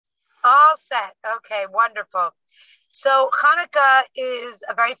All set. Okay, wonderful. So Hanukkah is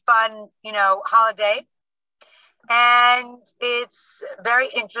a very fun, holiday. And it's very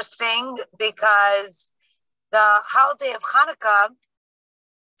interesting because the holiday of Hanukkah,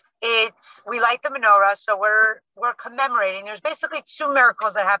 we light the menorah, so we're commemorating. There's basically two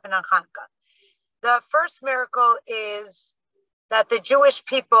miracles that happen on Hanukkah. The first miracle is that the Jewish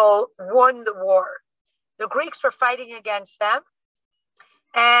people won the war. The Greeks were fighting against them,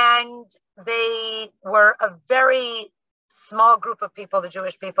 and they were a very small group of people, the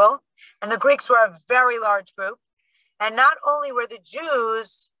Jewish people, and the Greeks were a very large group. And not only were the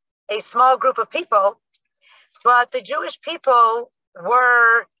Jews a small group of people, but the Jewish people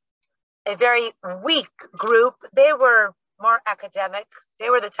were a very weak group. They were more academic. They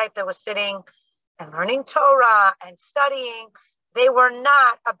were the type that was sitting and learning Torah and studying. They were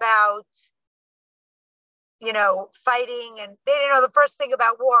not about, fighting, and they didn't know the first thing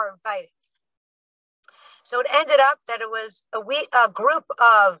about war and fighting. So it ended up that it was a group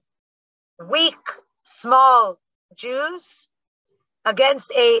of weak, small Jews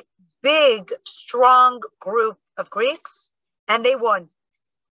against a big, strong group of Greeks, and they won.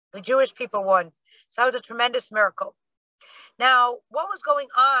 The Jewish people won. So that was a tremendous miracle. Now, what was going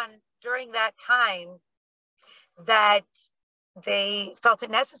on during that time that they felt it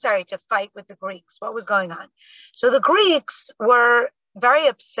necessary to fight with the Greeks? What was going on? So the Greeks were very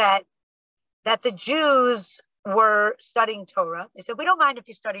upset that the Jews were studying Torah. They said, we don't mind if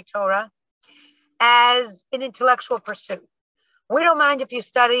you study Torah as an intellectual pursuit. We don't mind if you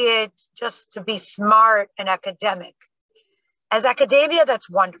study it just to be smart and academic. As academia, that's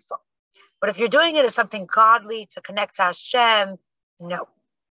wonderful. But if you're doing it as something godly to connect to Hashem, no,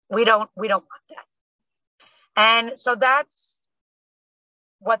 we don't want that. And so that's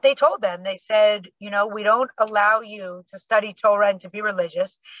what they told them. They said, we don't allow you to study Torah and to be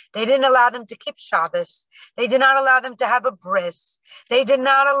religious. They didn't allow them to keep Shabbos. They did not allow them to have a bris. They did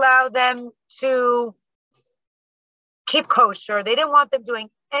not allow them to keep kosher. They didn't want them doing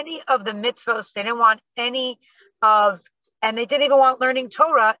any of the mitzvos. They didn't want and they didn't even want learning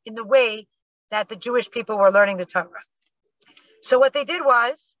Torah in the way that the Jewish people were learning the Torah. So what they did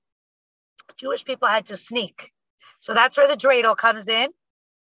was, Jewish people had to sneak. So that's where the dreidel comes in.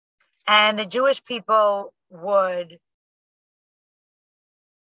 And the Jewish people would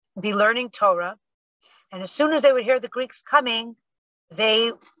be learning Torah. And as soon as they would hear the Greeks coming,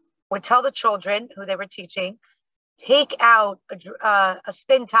 they would tell the children who they were teaching, take out a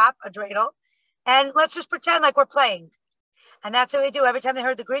spin top, a dreidel, and let's just pretend like we're playing. And that's what they do. Every time they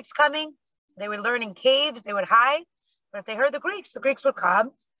heard the Greeks coming, they would learn in caves, they would hide. But if they heard the Greeks would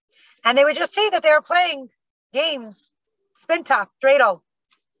come, and they would just see that they were playing games, spin top, dreidel.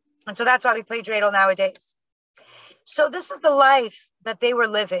 And so that's why we play dreidel nowadays. So this is the life that they were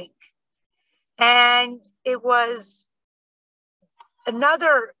living. And it was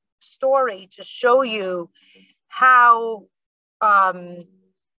another story to show you how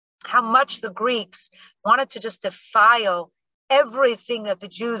much the Greeks wanted to just defile everything that the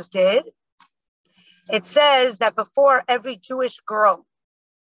Jews did. It says that before every Jewish girl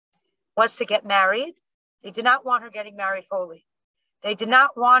was to get married, they did not want her getting married holy. They did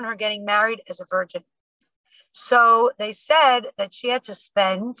not want her getting married as a virgin. So they said that she had to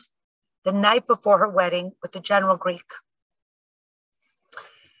spend the night before her wedding with the general Greek.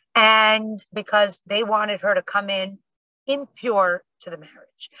 And because they wanted her to come in impure to the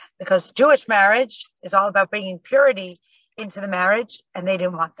marriage, because Jewish marriage is all about bringing purity into the marriage, and they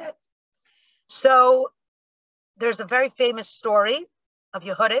didn't want that. So there's a very famous story of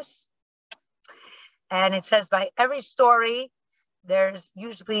Yehudis, and it says by every story, there's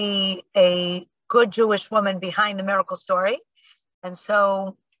usually a good Jewish woman behind the miracle story. And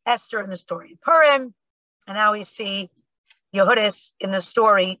so Esther in the story of Purim, and now we see Yehudis in the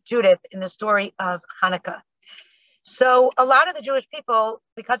story, Judith in the story of Hanukkah. So a lot of the Jewish people,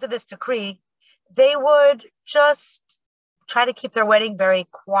 because of this decree, they would just try to keep their wedding very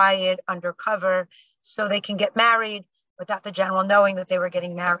quiet, undercover, so they can get married without the general knowing that they were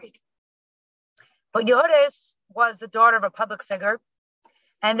getting married. But Yehudis was the daughter of a public figure,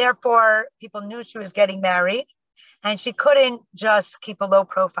 and therefore people knew she was getting married, and she couldn't just keep a low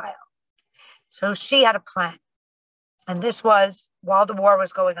profile. So she had a plan. And this was while the war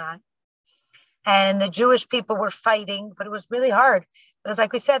was going on. And the Jewish people were fighting, but it was really hard. Because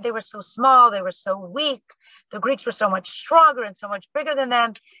like we said, they were so small, they were so weak. The Greeks were so much stronger and so much bigger than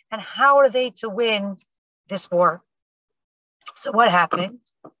them. And how are they to win this war? So what happened?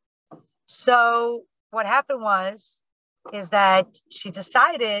 Is that she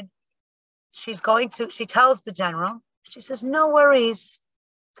decided she tells the general, she says, no worries.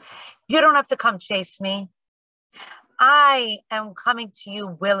 You don't have to come chase me. I am coming to you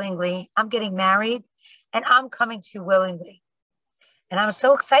willingly. I'm getting married and I'm coming to you willingly. And I'm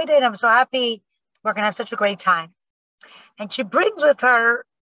so excited. I'm so happy. We're going to have such a great time. And she brings with her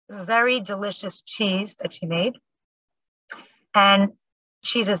very delicious cheese that she made. And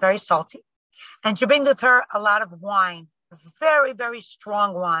cheese is very salty. And she brings with her a lot of wine, very, very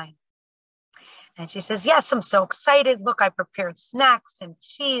strong wine. And she says, yes, I'm so excited. Look, I prepared snacks and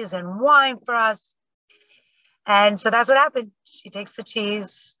cheese and wine for us. And so that's what happened. She takes the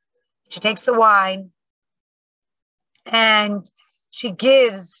cheese, she takes the wine, and she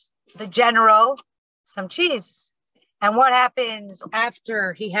gives the general some cheese. And what happens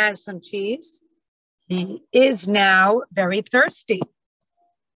after he has some cheese? He is now very thirsty.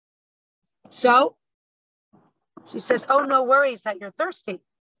 So she says, oh, no worries that you're thirsty.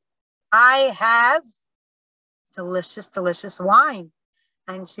 I have delicious, delicious wine.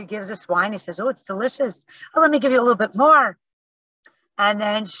 And she gives this wine. He says, oh, it's delicious. Oh, let me give you a little bit more. And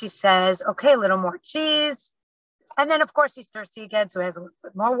then she says, okay, a little more cheese. And then, of course, he's thirsty again. So he has a little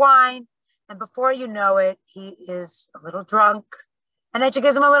bit more wine. And before you know it, he is a little drunk. And then she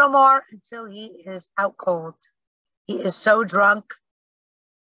gives him a little more until he is out cold. He is so drunk.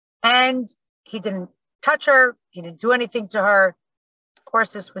 And he didn't touch her. He didn't do anything to her. Of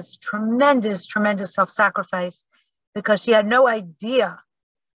course, this was tremendous, tremendous self-sacrifice because she had no idea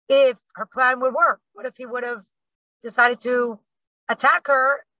if her plan would work. What if he would have decided to attack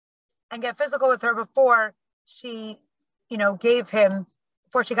her and get physical with her before she, gave him,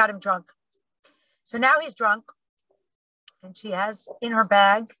 before she got him drunk? So now he's drunk, and she has in her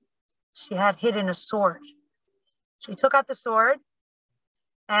bag, she had hidden a sword. She took out the sword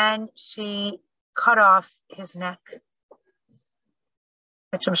and she cut off his neck,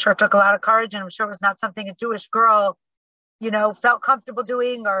 which I'm sure took a lot of courage, and I'm sure was not something a Jewish girl felt comfortable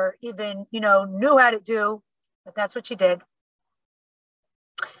doing or even, knew how to do, but that's what she did.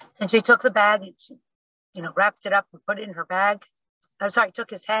 And she took the bag and she, wrapped it up and put it in her bag. I'm sorry, took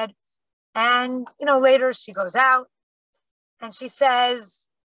his head. And, later she goes out and she says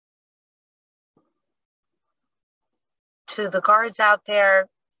to the guards out there,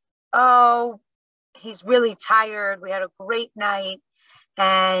 oh, he's really tired. We had a great night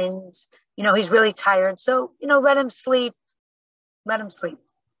and, he's really tired. So, let him sleep. Let him sleep.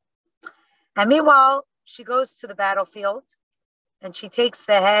 And meanwhile, she goes to the battlefield and she takes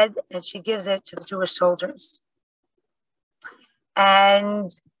the head and she gives it to the Jewish soldiers.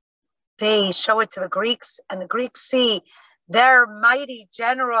 And they show it to the Greeks, and the Greeks see their mighty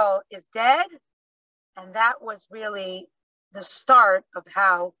general is dead. And that was really the start of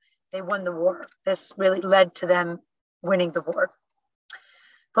how they won the war. This really led to them winning the war.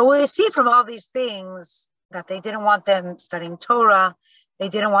 But we see from all these things that they didn't want them studying Torah. They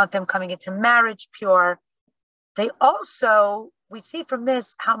didn't want them coming into marriage pure. They also, we see from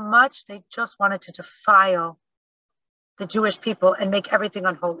this how much they just wanted to defile the Jewish people and make everything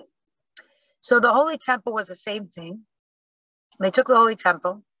unholy. So the Holy Temple was the same thing. They took the Holy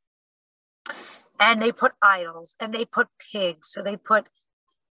Temple and they put idols and they put pigs. So they put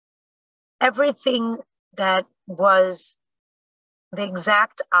everything that was the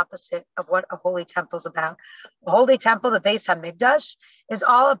exact opposite of what a holy temple is about. A holy temple, the Beis HaMikdash, is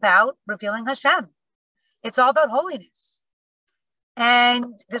all about revealing Hashem. It's all about holiness.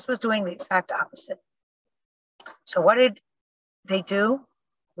 And this was doing the exact opposite. So what did they do?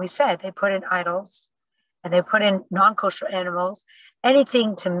 We said they put in idols and they put in non-kosher animals,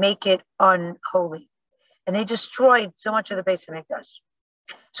 anything to make it unholy. And they destroyed so much of the Beis HaMikdash.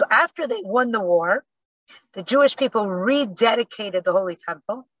 So after they won the war, the Jewish people rededicated the Holy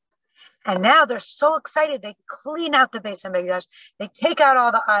Temple. And now they're so excited. They clean out the Beis HaMikdash. They take out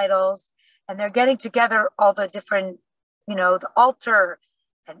all the idols and they're getting together all the different, the altar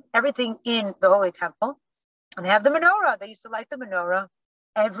and everything in the Holy Temple. And they have the menorah. They used to light the menorah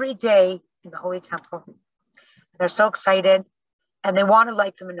every day in the Holy Temple. They're so excited and they want to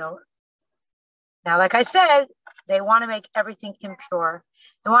light the menorah. Now, like I said, they want to make everything impure.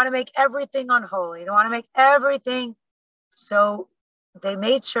 They want to make everything unholy. They want to make everything. So they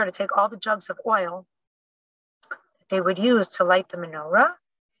made sure to take all the jugs of oil that they would use to light the menorah,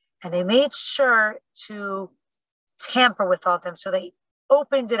 and they made sure to tamper with all of them. So they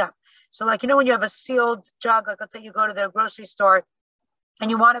opened it up. So like, when you have a sealed jug, like let's say you go to the grocery store and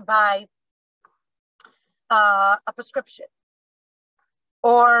you want to buy a prescription,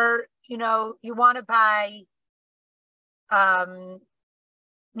 or, you want to buy,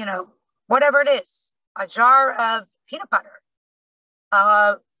 whatever it is, a jar of peanut butter,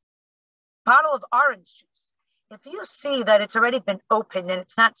 a bottle of orange juice. if you see that it's already been opened and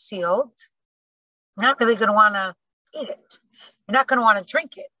it's not sealed, you're not really going to want to eat it. You're not going to want to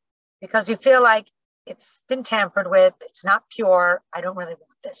drink it because you feel like it's been tampered with. It's not pure. I don't really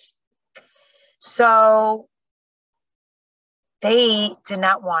want this. So they did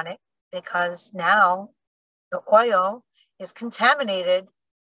not want it because now the oil is contaminated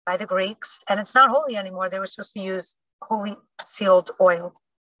by the Greeks and it's not holy anymore. They were supposed to use holy sealed oil.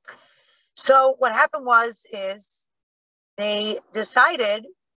 So what happened is they decided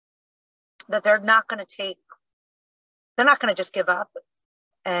that they're not going to just give up.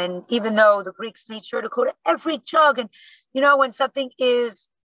 And even though the Greeks made sure to go to every jug, and when something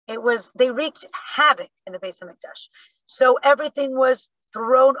they wreaked havoc in the Beis HaMikdash. So everything was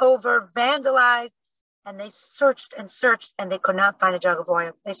thrown over, vandalized, and they searched and searched, and they could not find a jug of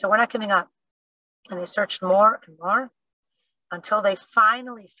oil. They said, we're not giving up. And they searched more and more until they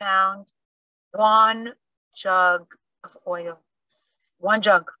finally found one jug of oil. One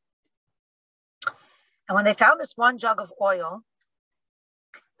jug. And when they found this one jug of oil,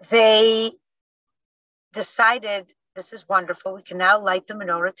 they decided, this is wonderful. We can now light the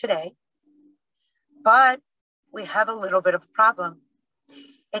menorah today. But we have a little bit of a problem.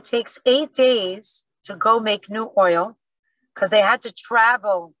 It takes 8 days to go make new oil because they had to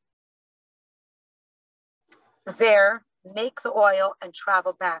travel there, make the oil, and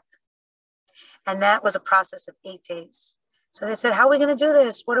travel back. And that was a process of 8 days. So they said, how are we going to do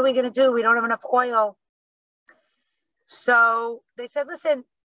this? What are we going to do? We don't have enough oil. So they said, listen,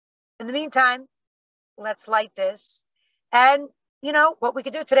 in the meantime, let's light this. And, what we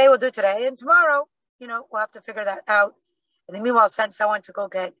could do today, we'll do today. And tomorrow, we'll have to figure that out. And then meanwhile, sent someone to go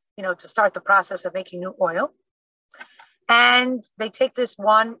get, to start the process of making new oil. And they take this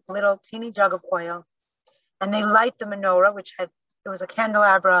one little teeny jug of oil and they light the menorah, it was a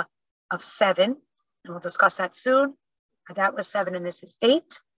candelabra of 7. And we'll discuss that soon. That was 7 and this is 8.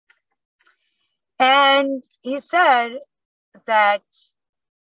 And he said that,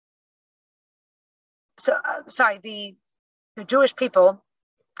 the Jewish people,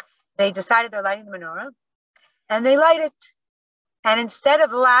 they decided they're lighting the menorah and they light it. And instead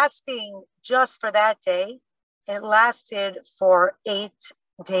of lasting just for that day, it lasted for 8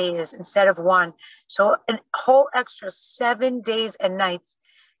 days instead of 1. So a whole extra 7 days and nights,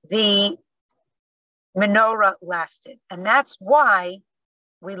 the menorah lasted. And that's why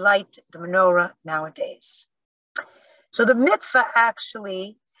we light the menorah nowadays. So the mitzvah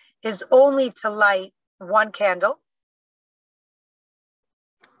actually is only to light 1 candle.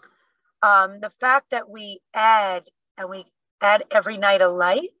 The fact that we add every night a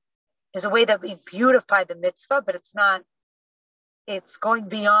light is a way that we beautify the mitzvah, but it's going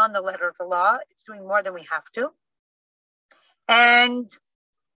beyond the letter of the law. It's doing more than we have to. And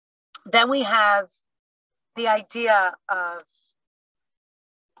then we have the idea of,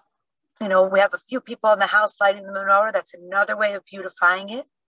 we have a few people in the house lighting the menorah. That's another way of beautifying it.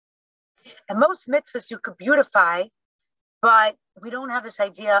 And most mitzvahs you could beautify, but we don't have this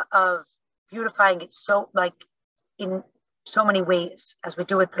idea of beautifying it in so many ways as we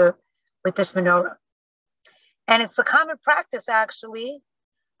do with this menorah. And it's the common practice actually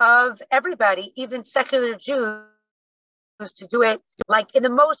of everybody, even secular Jews, to do it like in the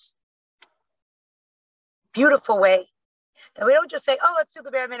most beautiful way. That we don't just say, oh, let's do the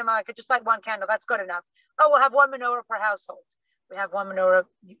bare minimum. I could just light 1 candle. That's good enough. Oh, we'll have 1 menorah per household. We have 1 menorah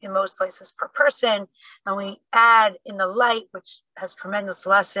in most places per person. And we add in the light, which has tremendous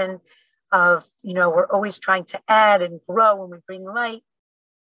lesson of, we're always trying to add and grow when we bring light.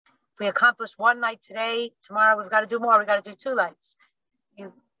 If we accomplish 1 light today, tomorrow we've got to do more. We've got to do 2 lights.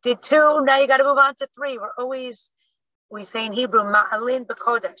 You did 2, now you got to move on to 3. We say in Hebrew, ma'alin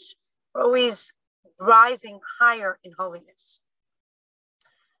b'kodesh. We're always rising higher in holiness.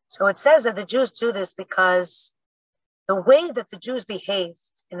 So it says that the Jews do this because the way that the Jews behaved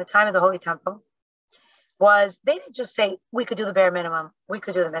in the time of the Holy Temple was they didn't just say, we could do the bare minimum, we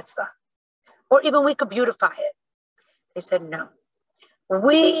could do the mitzvah, or even we could beautify it. They said, no,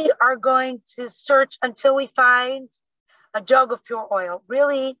 we are going to search until we find a jug of pure oil.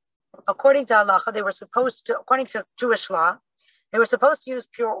 Really, according to halacha, according to Jewish law, they were supposed to use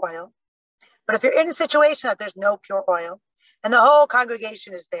pure oil. But if you're in a situation that there's no pure oil and the whole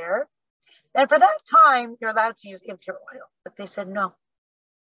congregation is there, then for that time, you're allowed to use impure oil. But they said, no.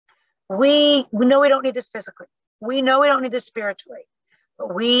 We know we don't need this physically. We know we don't need this spiritually.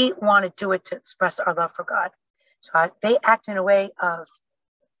 But we want to do it to express our love for God. So they act in a way of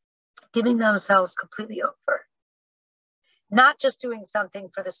giving themselves completely over. Not just doing something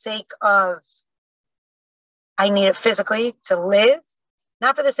for the sake of, I need it physically to live.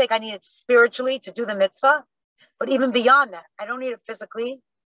 Not for the sake I need it spiritually to do the mitzvah, But even beyond that, I don't need it physically.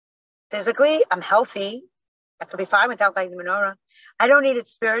 Physically, I'm healthy. I could be fine without lighting the menorah. I don't need it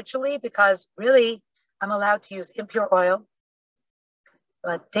spiritually because really I'm allowed to use impure oil.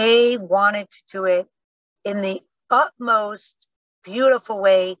 But they wanted to do it in the utmost beautiful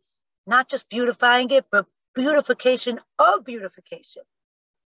way, not just beautifying it, but beautification of beautification.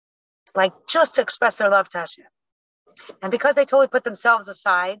 Like just to express their love to Hashem. And because they totally put themselves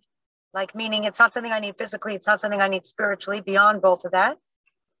aside, like meaning it's not something I need physically, it's not something I need spiritually, beyond both of that,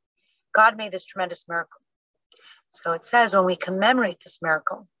 God made this tremendous miracle. So it says when we commemorate this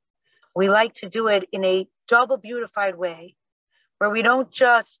miracle, we like to do it in a double beautified way, where we don't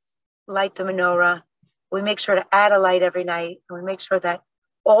just light the menorah, we make sure to add a light every night, and we make sure that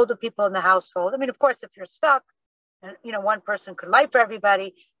all the people in the household, I mean, of course, if you're stuck, one person could light for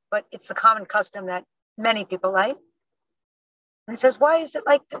everybody, but it's the common custom that many people light. And it says, why is it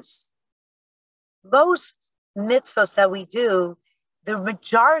like this? Most mitzvahs that we do, the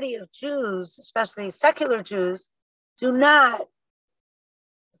majority of Jews, especially secular Jews, do not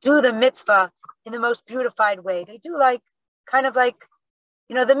do the mitzvah in the most beautified way. They do kind of like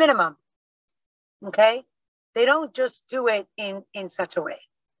the minimum. Okay? They don't just do it in such a way.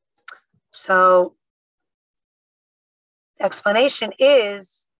 So the explanation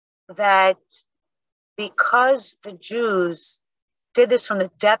is that because the Jews did this from the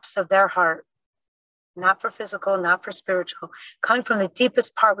depths of their heart, not for physical, not for spiritual, coming from the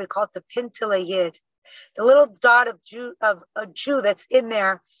deepest part, we call it the Pintile Yid, the little dot of a Jew that's in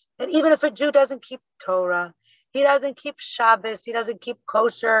there. And even if a Jew doesn't keep Torah, he doesn't keep Shabbos, he doesn't keep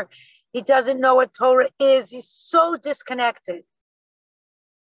kosher, he doesn't know what Torah is, he's so disconnected.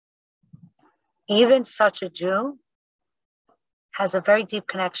 Even such a Jew has a very deep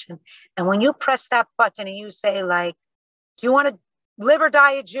connection. And when you press that button and you say, do you want to live or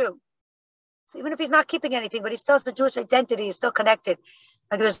die a Jew? So even if he's not keeping anything, but he still has the Jewish identity, he's still connected.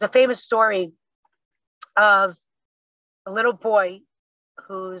 Like there's the famous story of a little boy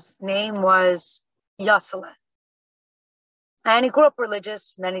whose name was Yosele. And he grew up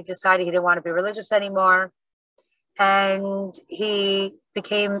religious, and then he decided he didn't want to be religious anymore. And he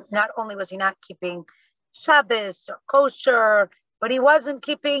became, not only was he not keeping Shabbos or kosher, but he wasn't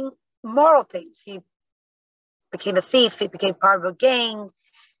keeping moral things. became a thief. He became part of a gang.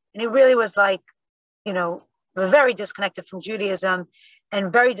 And he really was very disconnected from Judaism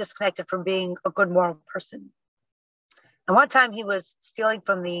and very disconnected from being a good moral person. And one time he was stealing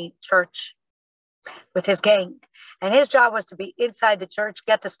from the church with his gang. And his job was to be inside the church,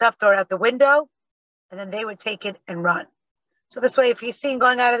 get the stuff thrown out the window, and then they would take it and run. So this way, if he's seen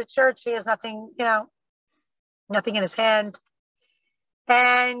going out of the church, he has nothing, nothing in his hand.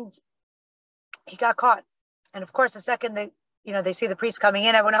 And he got caught. And of course, the second they see the priest coming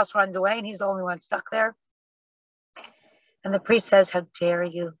in, everyone else runs away, and he's the only one stuck there. And the priest says, "How dare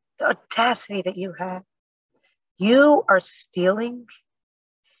you? The audacity that you have. You are stealing.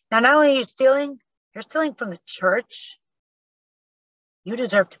 Now, not only are you stealing, you're stealing from the church. You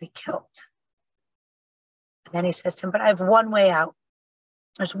deserve to be killed." And then he says to him, "But I have one way out.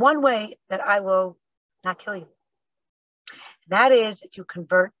 There's one way that I will not kill you. And that is if you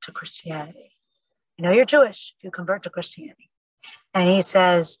convert to Christianity. You're Jewish, if you convert to Christianity." And he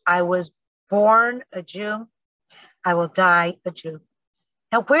says, "I was born a Jew. I will die a Jew."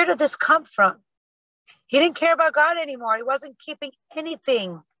 Now, where did this come from? He didn't care about God anymore. He wasn't keeping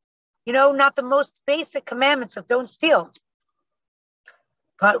anything, not the most basic commandments of don't steal.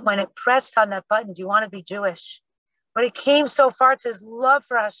 But when it pressed on that button, do you want to be Jewish? But it came so far to his love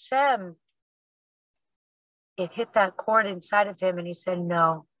for Hashem. It hit that chord inside of him, and he said,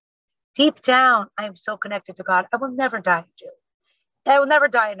 "No. Deep down, I am so connected to God. I will never die a Jew. I will never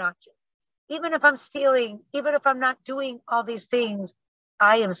die a non-Jew. Even if I'm stealing, even if I'm not doing all these things,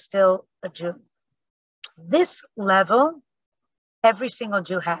 I am still a Jew." This level, every single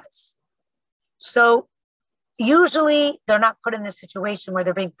Jew has. So usually they're not put in this situation where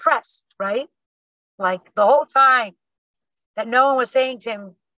they're being pressed, right? Like the whole time that no one was saying to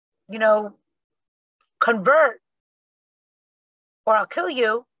him, convert or I'll kill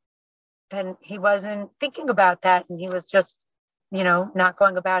you, then he wasn't thinking about that. And he was just, not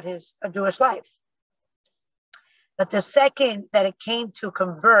going about his Jewish life. But the second that it came to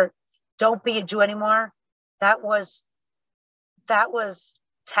convert, don't be a Jew anymore, that was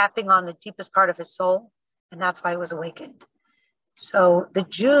tapping on the deepest part of his soul. And that's why he was awakened. So the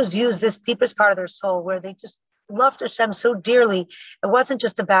Jews use this deepest part of their soul where they just loved Hashem so dearly. It wasn't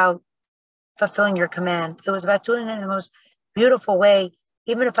just about fulfilling your command. It was about doing it in the most beautiful way.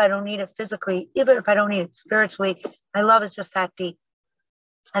 Even if I don't need it physically, even if I don't need it spiritually, my love is just that deep.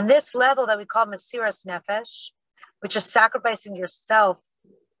 And this level that we call Mesiras Nefesh, which is sacrificing yourself,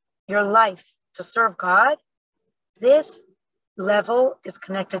 your life to serve God, this level is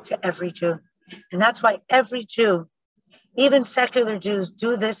connected to every Jew. And that's why every Jew, even secular Jews,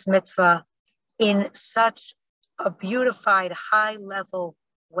 do this mitzvah in such a beautified, high-level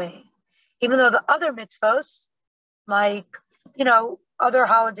way. Even though the other mitzvahs, like, other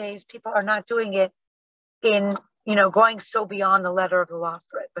holidays, people are not doing it in, going so beyond the letter of the law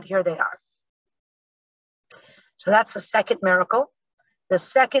for it. But here they are. So that's the second miracle. The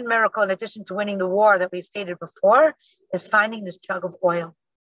second miracle, in addition to winning the war that we stated before, is finding this jug of oil.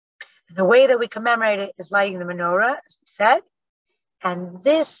 And the way that we commemorate it is lighting the menorah, as we said. And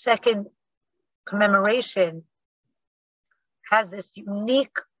this second commemoration has this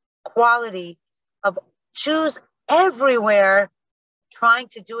unique quality of Jews everywhere trying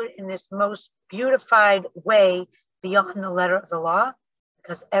to do it in this most beautified way beyond the letter of the law,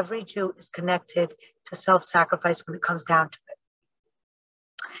 because every Jew is connected to self-sacrifice when it comes down to it.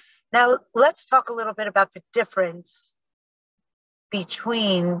 Now, let's talk a little bit about the difference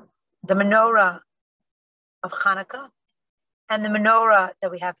between the menorah of Chanukah and the menorah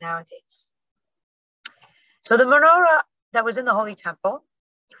that we have nowadays. So the menorah that was in the Holy Temple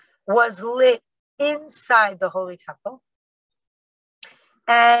was lit inside the Holy Temple,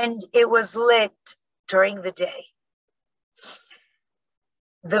 and it was lit during the day.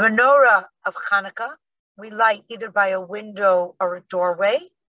 The menorah of Chanukah, we light either by a window or a doorway,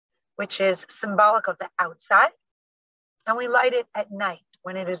 which is symbolic of the outside, and we light it at night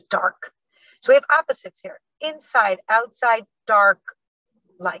when it is dark. So we have opposites here: inside, outside, dark,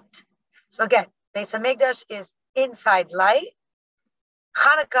 light. So again, Beis Hamikdash is inside light.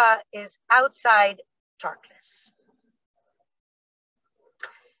 Chanukah is outside darkness.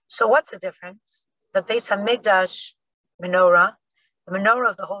 So what's the difference? The Beis Hamikdash menorah, the menorah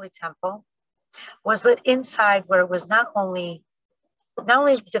of the Holy Temple, was lit inside, where it was not only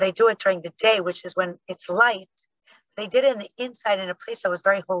do they do it during the day, which is when it's light, they did it in the inside in a place that was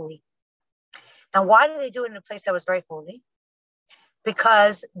very holy. And why did they do it in a place that was very holy?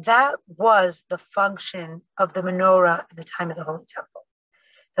 Because that was the function of the menorah at the time of the Holy Temple.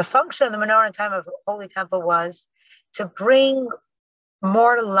 The function of the menorah in the time of the Holy Temple was to bring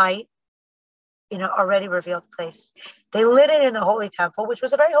more light in an already revealed place. They lit it in the Holy Temple, which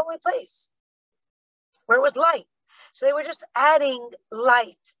was a very holy place, where it was light. So they were just adding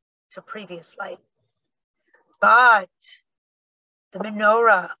light to previous light. But the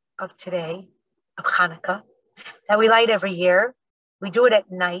menorah of today, of Chanukah, that we light every year, we do it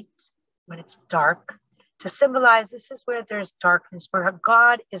at night when it's dark, to symbolize this is where there's darkness, where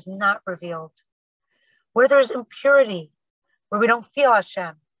God is not revealed, where there's impurity, where we don't feel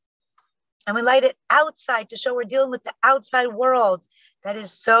Hashem. And we light it outside to show we're dealing with the outside world that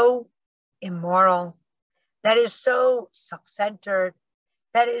is so immoral, that is so self-centered,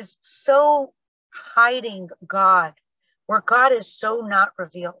 that is so hiding God, where God is so not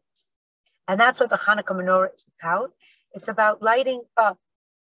revealed. And that's what the Chanukah menorah is about. It's about lighting up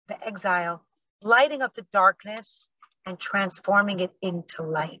the exile, lighting up the darkness, and transforming it into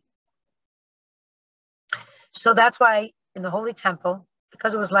light. So that's why in the Holy Temple,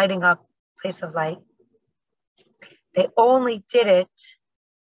 because it was lighting up place of light, they only did it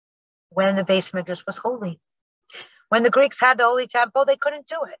when the Beis Hamikdash was holy. When the Greeks had the Holy Temple, they couldn't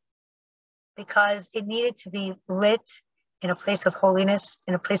do it because it needed to be lit in a place of holiness,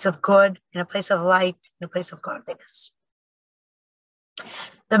 in a place of good, in a place of light, in a place of godliness.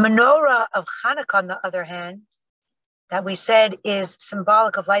 The menorah of Chanukah, on the other hand, that we said is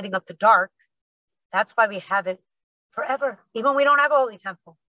symbolic of lighting up the dark, that's why we have it forever, even when we don't have a Holy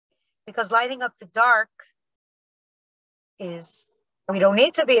Temple. Because lighting up the dark is, we don't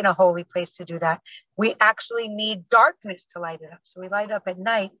need to be in a holy place to do that. We actually need darkness to light it up. So we light up at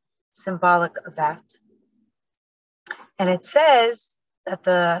night, symbolic of that. And it says that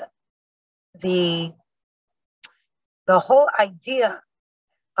the whole idea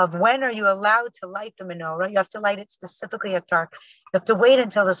of when are you allowed to light the menorah, you have to light it specifically at dark. You have to wait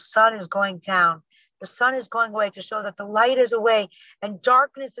until the sun is going down. The sun is going away to show that the light is away and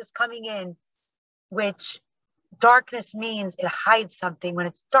darkness is coming in, which darkness means it hides something. When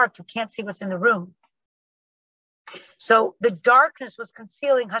it's dark, you can't see what's in the room. So the darkness was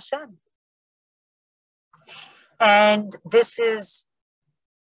concealing Hashem. And this is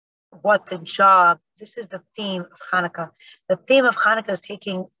this is the theme of Chanukah. The theme of Chanukah is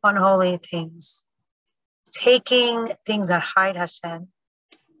taking unholy things, taking things that hide Hashem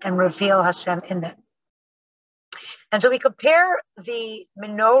and reveal Hashem in them. And so we compare the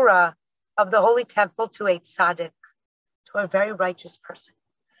menorah of the Holy Temple to a tzaddik, to a very righteous person.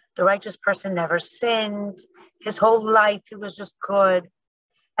 The righteous person never sinned. His whole life, he was just good.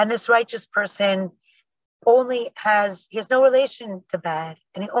 And this righteous person he has no relation to bad.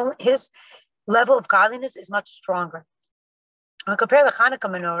 And his level of godliness is much stronger. I compare the Chanukah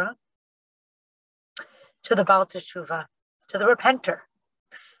menorah to the Baal Teshuvah, to the repenter.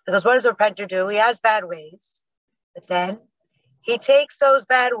 Because what does the repenter do? He has bad ways, but then he takes those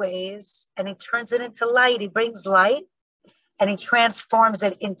bad ways and he turns it into light. He brings light and he transforms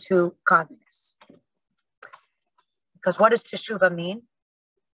it into godliness. Because what does Teshuvah mean?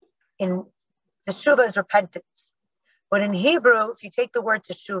 Teshuvah is repentance. But in Hebrew, if you take the word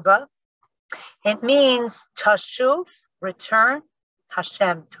Teshuvah, it means tashuv, return,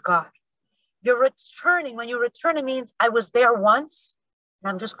 Hashem, to God. You're returning. When you return, it means I was there once,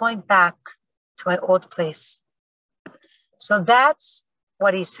 and I'm just going back to my old place. So that's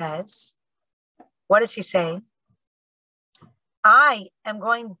what he says. What is he saying? I am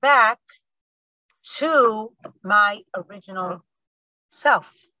going back to my original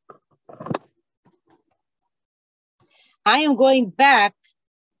self. I am going back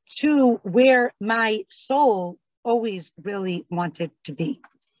to where my soul always really wanted to be,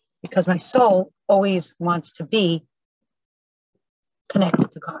 because my soul always wants to be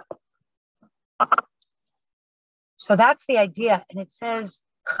connected to God. So that's the idea. And it says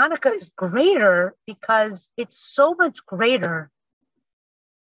Chanukah is greater because it's so much greater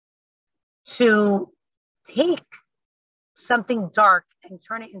to take something dark and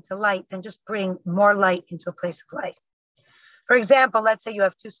turn it into light than just bring more light into a place of light. For example, let's say you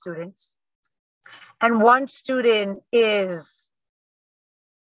have two students, and one student is,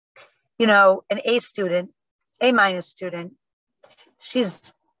 an A student, A- student.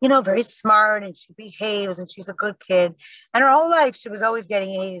 She's, very smart and she behaves and she's a good kid. And her whole life, she was always getting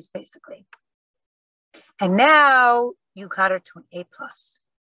A's, basically. And now you got her to an A+.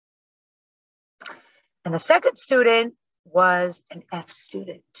 And the second student was an F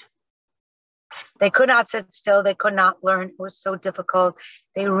student. They could not sit still. They could not learn. It was so difficult.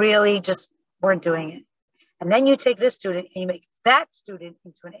 They really just weren't doing it. And then you take this student and you make that student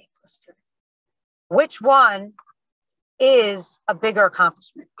into an A+ student. Which one is a bigger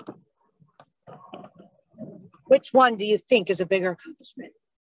accomplishment? Which one do you think is a bigger accomplishment?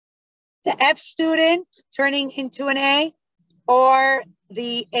 The F student turning into an A, or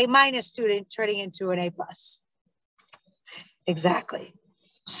the A- student turning into an A+? Exactly.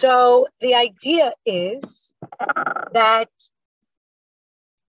 So the idea is that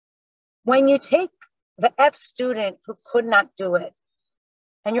when you take the F student who could not do it,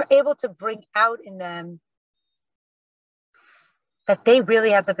 and you're able to bring out in them that they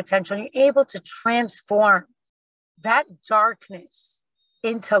really have the potential, you're able to transform that darkness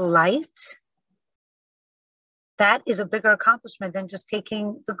into light, that is a bigger accomplishment than just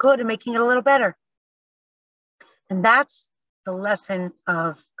taking the good and making it a little better. And that's the lesson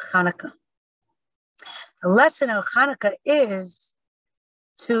of Chanukah. The lesson of Chanukah is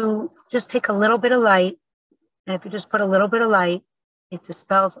to just take a little bit of light. And if you just put a little bit of light, it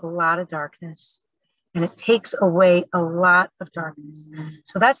dispels a lot of darkness. And it takes away a lot of darkness.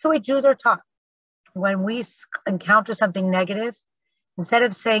 So that's the way Jews are taught. When we encounter something negative, instead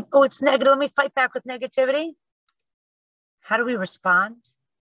of saying, oh, it's negative, let me fight back with negativity, how do we respond?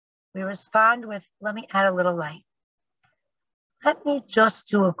 We respond with, let me add a little light. Let me just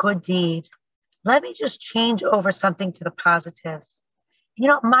do a good deed. Let me just change over something to the positive.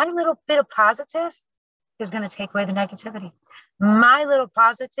 My little bit of positive is going to take away the negativity. My little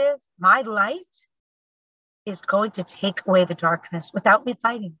positive, my light is going to take away the darkness without me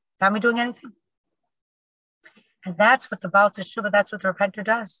fighting, without me doing anything. And that's what the Baal Teshuvah, that's what the repenter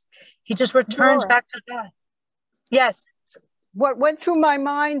does. He just returns back to God. Yes. What went through my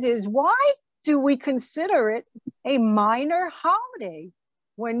mind is, why do we consider it a minor holiday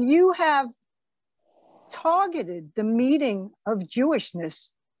when you have targeted the meeting of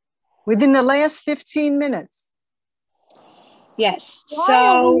Jewishness within the last 15 minutes? Yes. Why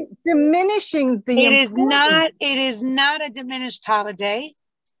are we diminishing the importance? It is not a diminished holiday.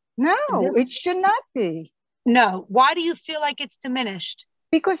 No, it should not be. No. Why do you feel like it's diminished?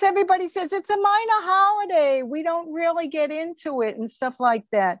 Because everybody says it's a minor holiday. We don't really get into it and stuff like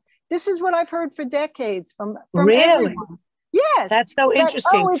that. This is what I've heard for decades from really? Everyone. Yes. That's so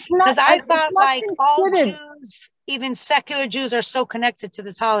interesting. Because I thought like all Jews, even secular Jews, are so connected to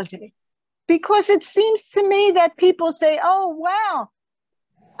this holiday. Because it seems to me that people say, oh, wow,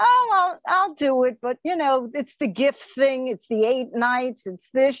 I'll do it. But, it's the gift thing. It's the 8 nights. It's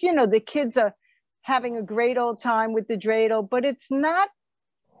this, the kids are having a great old time with the dreidel, but it's not,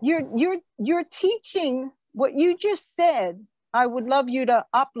 you're teaching what you just said I would love you to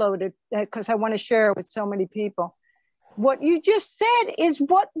upload it because I want to share it with so many people. What you just said is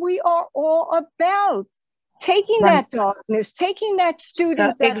what we are all about. Taking Right. that darkness, taking that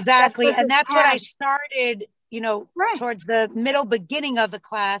student exactly. that And that's what I have, started, right, towards the middle beginning of the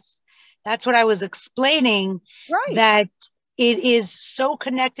class. That's what I was explaining, right, that it is so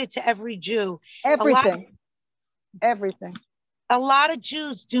connected to every Jew. everything, everything. A lot of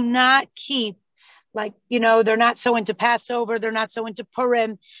Jews do not keep, like, they're not so into Passover, they're not so into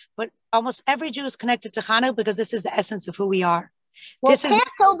Purim, but almost every Jew is connected to Hanukkah because this is the essence of who we are. Well, This is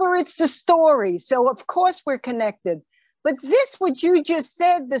Passover, it's the story. So of course we're connected. But this, what you just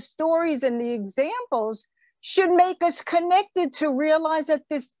said, the stories and the examples should make us connected to realize that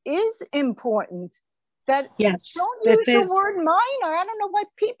this is important. That yes, don't this use the is word minor. I don't know why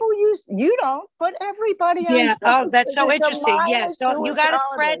people use, you don't, but everybody I yeah. know Oh, that's says so it's a interesting. Yeah, minor so you Jewish got to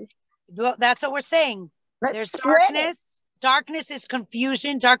spread. holiday. Well, that's what we're saying. Let's There's spread it. darkness. Darkness is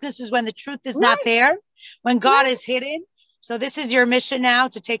confusion. Darkness is when the truth is not Right, there, when God right. is hidden. So this is your mission now,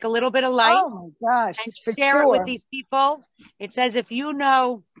 to take a little bit of light Oh my gosh, and for share it with sure. these people. It says if you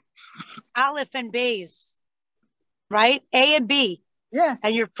know Aleph and Bays, right? A and B, Yes.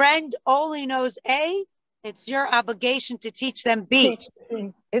 and your friend only knows A, it's your obligation to teach them B.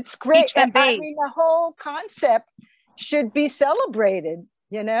 It's great. Teach them I mean, Bays. the whole concept should be celebrated.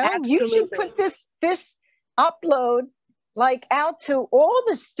 You should Absolutely. put this upload like out to all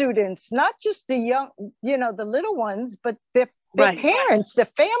the students, not just the young, the little ones, but their Right. parents, their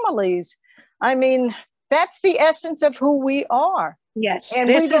families. I mean, that's the essence of who we are. Yes, And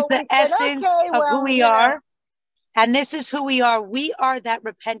this we've is the always said, essence okay, of who well, we are. And this is who we are. We are that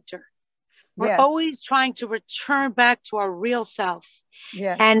repenter. We're yes, always trying to return back to our real self.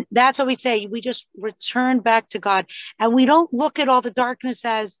 yes. And that's what we say. We just return back to God. And we don't look at all the darkness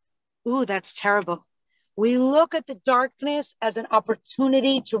as, ooh, that's terrible. We look at the darkness as an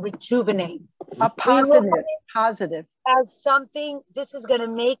opportunity to rejuvenate. A positive. As something, this is going to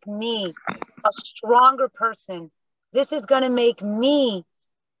make me a stronger person. This is going to make me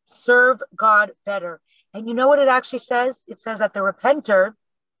serve God better. And you know what it actually says? It says that the repenter,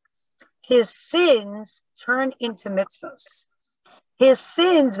 his sins turn into mitzvahs. His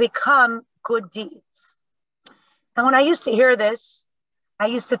sins become good deeds. And when I used to hear this, I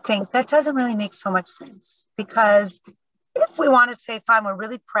used to think that doesn't really make so much sense, because if we want to say, fine, we're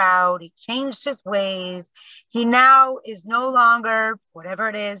really proud, he changed his ways, he now is no longer, whatever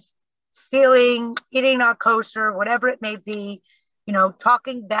it is, stealing, eating not kosher, whatever it may be,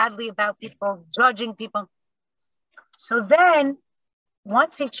 talking badly about people, judging people. So then,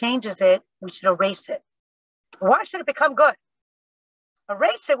 once he changes it, we should erase it. Why should it become good?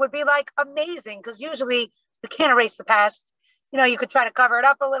 Erase it would be like amazing, because usually you can't erase the past. You could try to cover it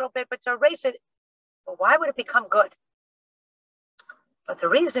up a little bit, but to erase it, well, why would it become good? But the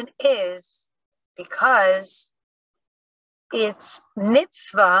reason is because it's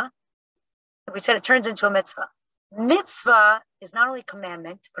mitzvah. We said it turns into a mitzvah. Mitzvah is not only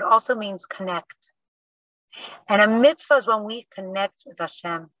commandment, but also means connect. And a mitzvah is when we connect with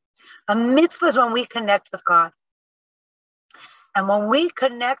Hashem. A mitzvah is when we connect with God. And when we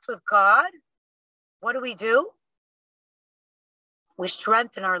connect with God, what do? We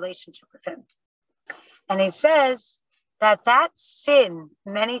strengthen our relationship with Him. And He says that sin,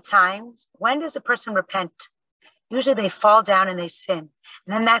 many times, when does a person repent? Usually they fall down and they sin.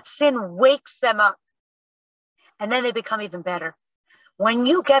 And then that sin wakes them up. And then they become even better. When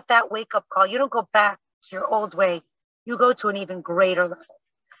you get that wake-up call, you don't go back to your old way. You go to an even greater level.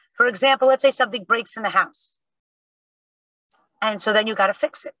 For example, let's say something breaks in the house. And so then you got to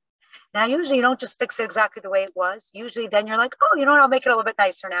fix it. Now, usually you don't just fix it exactly the way it was. Usually then you're like, oh, you know what? I'll make it a little bit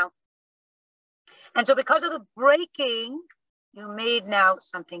nicer now. And so because of the breaking, you made now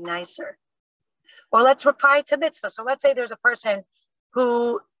something nicer. Or let's reply to mitzvah. So let's say there's a person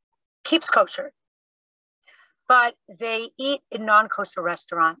who keeps kosher, but they eat in non-kosher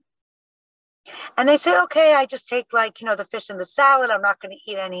restaurant. And they say, okay, I just take the fish and the salad. I'm not going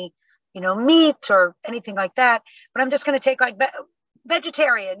to eat any, meat or anything like that. But I'm just going to take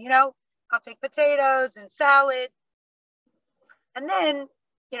vegetarian, I'll take potatoes and salad. And then,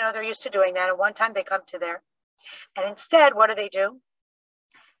 they're used to doing that. And one time they come to there. And instead, what do?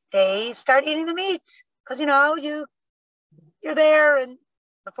 They start eating the meat because, you're there, and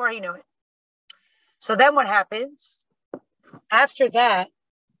before he knew it. So then what happens? After that,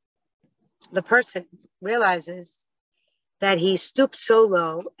 the person realizes that he stooped so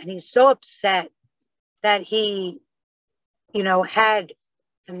low and he's so upset that he, had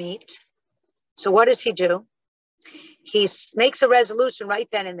the meat. So what does he do? He makes a resolution right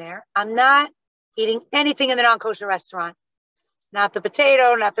then and there. I'm not eating anything in the non-kosher restaurant. not the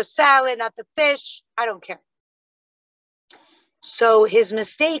potato, not the salad, not the fish. I don't care. So his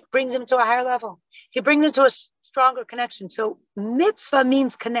mistake brings him to a higher level. He brings him to a stronger connection. So mitzvah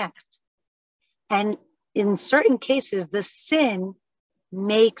means connect. And in certain cases, the sin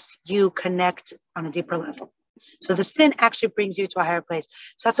makes you connect on a deeper level. So the sin actually brings you to a higher place.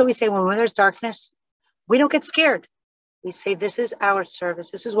 So that's what we say when there's darkness, we don't get scared. We say, this is our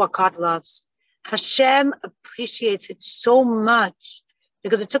service. This is what God loves. Hashem appreciates it so much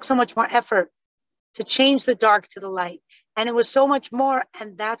because it took so much more effort to change the dark to the light. And it was so much more.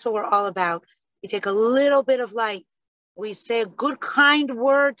 And that's what we're all about. We take a little bit of light. We say a good, kind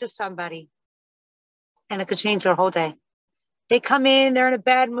word to somebody. And it could change their whole day. They come in, they're in a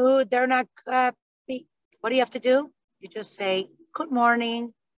bad mood. They're not happy. What do you have to do? You just say, good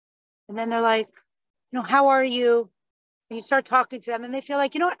morning. And then they're like, how are you? And you start talking to them and they feel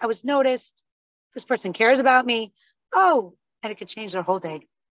like, I was noticed. This person cares about me. Oh, and it could change their whole day.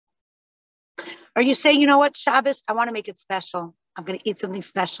 Or you say, what, Shabbos, I want to make it special. I'm going to eat something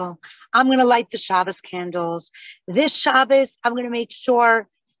special. I'm going to light the Shabbos candles. This Shabbos, I'm going to make sure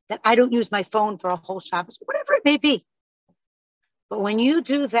that I don't use my phone for a whole Shabbos, whatever it may be. But when you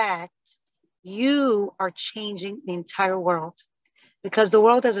do that, you are changing the entire world because the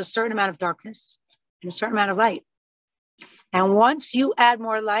world has a certain amount of darkness and a certain amount of light. And once you add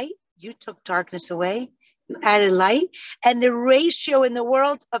more light, you took darkness away, you added light, and the ratio in the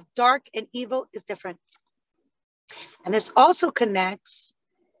world of dark and evil is different. And this also connects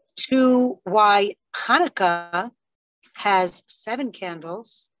to why Chanukah has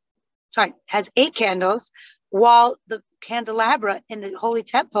 8 candles, while the candelabra in the Holy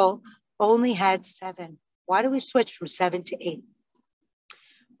Temple only had 7. Why do we switch from 7 to 8?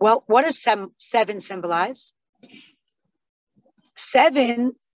 Well, what does 7 symbolize?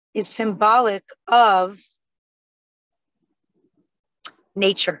 7 is symbolic of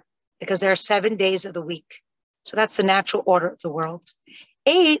nature because there are 7 days of the week. So that's the natural order of the world.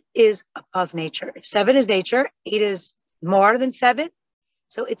 8 is above nature. If 7 is nature, 8 is more than 7.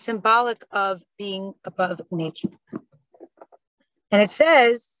 So it's symbolic of being above nature. And it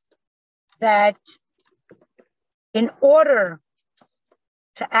says that in order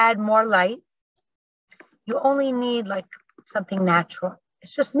to add more light, you only need like something natural.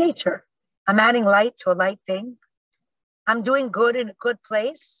 It's just nature. I'm adding light to a light thing. I'm doing good in a good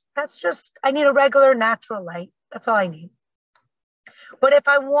place. I need a regular natural light. That's all I need. But if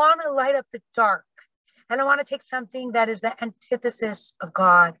I want to light up the dark, and I want to take something that is the antithesis of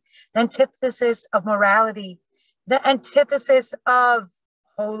God, the antithesis of morality, the antithesis of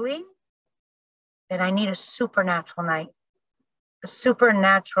holy, then I need a supernatural light, a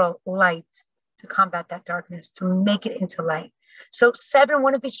supernatural light to combat that darkness, to make it into light. So 7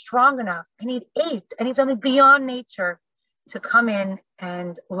 wouldn't be strong enough. I need 8. I need something beyond nature to come in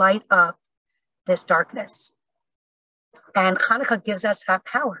and light up this darkness. And Chanukah gives us that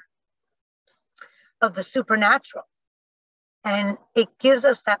power of the supernatural. And it gives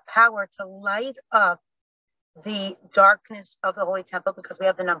us that power to light up the darkness of the Holy Temple because we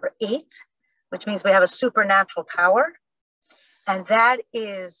have the number 8, which means we have a supernatural power. And that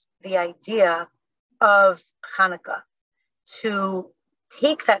is the idea of Chanukah, to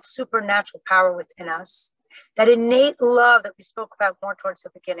take that supernatural power within us, that innate love that we spoke about more towards the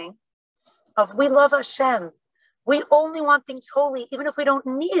beginning, of we love Hashem. We only want things holy. Even if we don't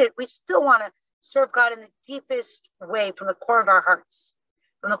need it, we still want to serve God in the deepest way from the core of our hearts,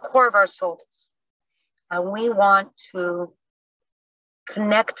 from the core of our souls. And we want to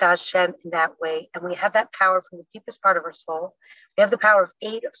connect to Hashem in that way. And we have that power from the deepest part of our soul. We have the power of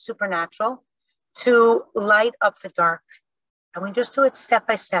 8 of supernatural to light up the dark. And we just do it step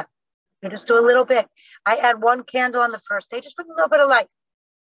by step. We just do a little bit. I add 1 candle on the first day, just put a little bit of light.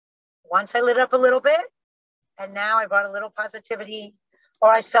 Once I lit up a little bit, and now I brought a little positivity, or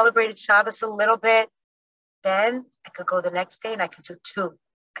I celebrated Shabbos a little bit, then I could go the next day and I could do 2.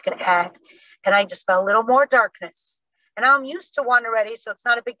 I could add, and I just felt a little more darkness. And now I'm used to 1 already, so it's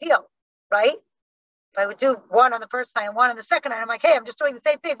not a big deal, right? If I would do 1 on the first night and 1 on the second night, I'm like, hey, I'm just doing the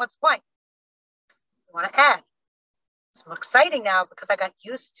same thing. What's the point? I want to add. It's more exciting now because I got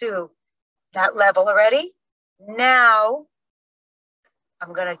used to that level already. Now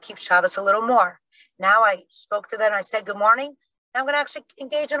I'm going to keep Shabbos a little more. Now I spoke to them and I said, good morning. Now I'm going to actually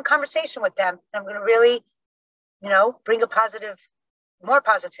engage in a conversation with them. I'm going to really, bring more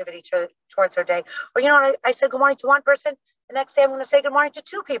positivity towards their day. Or, I said good morning to 1 person. The next day I'm going to say good morning to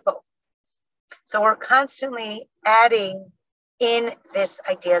 2 people. So we're constantly adding in this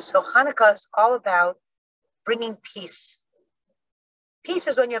idea. So Chanukah is all about bringing peace. Peace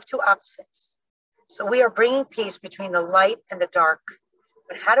is when you have 2 opposites. So we are bringing peace between the light and the dark.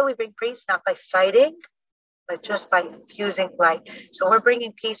 But how do we bring peace? Not by fighting, but just by infusing light. So we're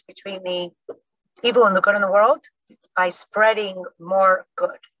bringing peace between the evil and the good in the world by spreading more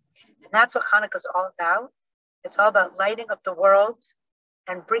good. And that's what Hanukkah is all about. It's all about lighting up the world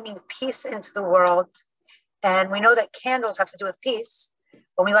and bringing peace into the world. And we know that candles have to do with peace.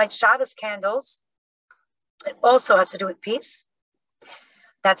 When we light Shabbos candles, it also has to do with peace.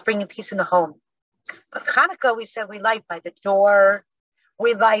 That's bringing peace in the home. But Hanukkah, we said we light by the door,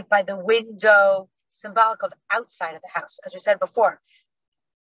 we light by the window, symbolic of outside of the house, as we said before,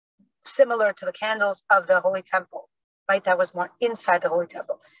 similar to the candles of the Holy Temple, right? That was more inside the Holy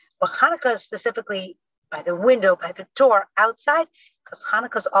Temple. But Hanukkah is specifically by the window, by the door, outside, because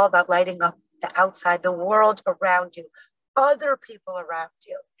Hanukkah is all about lighting up the outside, the world around you, other people around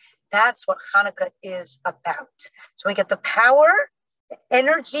you. That's what Hanukkah is about. So we get the power, the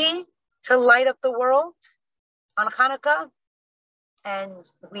energy to light up the world on Hanukkah,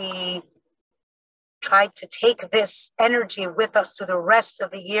 and we try to take this energy with us through the rest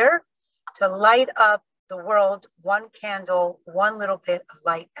of the year to light up the world one candle, one little bit of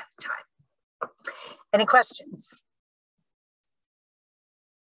light at a time. Any questions?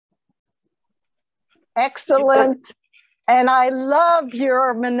 Excellent. And I love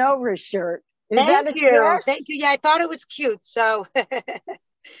your menorah shirt. Thank you. Thank you. Yeah, I thought it was cute. So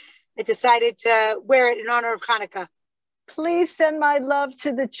I decided to wear it in honor of Hanukkah. Please send my love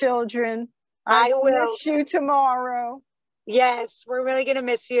to the children. I will miss you tomorrow. Yes, we're really going to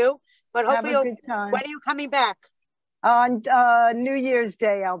miss you. But hopefully, have a good time. When are you coming back? On New Year's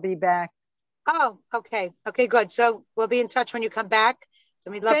Day, I'll be back. Oh, okay. Okay, good. So we'll be in touch when you come back.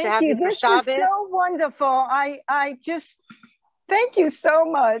 And we'd love to have you for Shabbos. This was so wonderful. I just, thank you so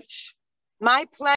much. My pleasure.